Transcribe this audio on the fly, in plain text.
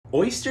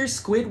Oyster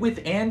squid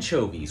with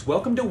anchovies.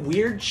 Welcome to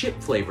weird chip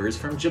flavors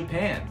from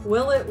Japan.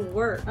 Will it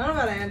work? I don't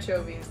know about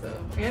anchovies though.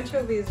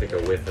 Anchovies. Take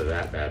a whiff of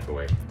that bad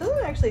boy.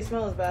 Doesn't actually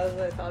smell as bad as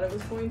I thought it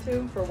was going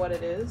to for what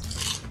it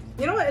is.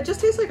 You know what? It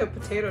just tastes like a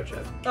potato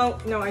chip. Oh,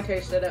 no, I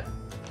tasted it.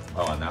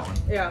 Oh, on that one?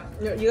 Yeah.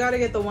 No, you gotta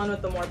get the one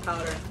with the more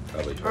powder.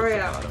 Probably towards Oh the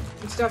yeah. bottom.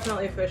 It's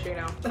definitely fishy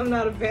now. I'm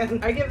not a fan.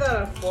 I give that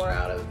a 4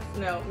 out of,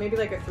 no, maybe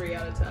like a 3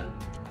 out of 10.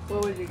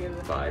 What would you give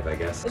it? 5, I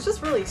guess. It's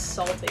just really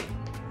salty.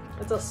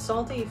 It's a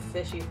salty,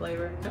 fishy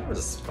flavor. There was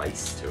a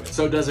spice to it.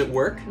 So does it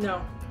work?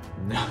 No.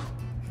 No.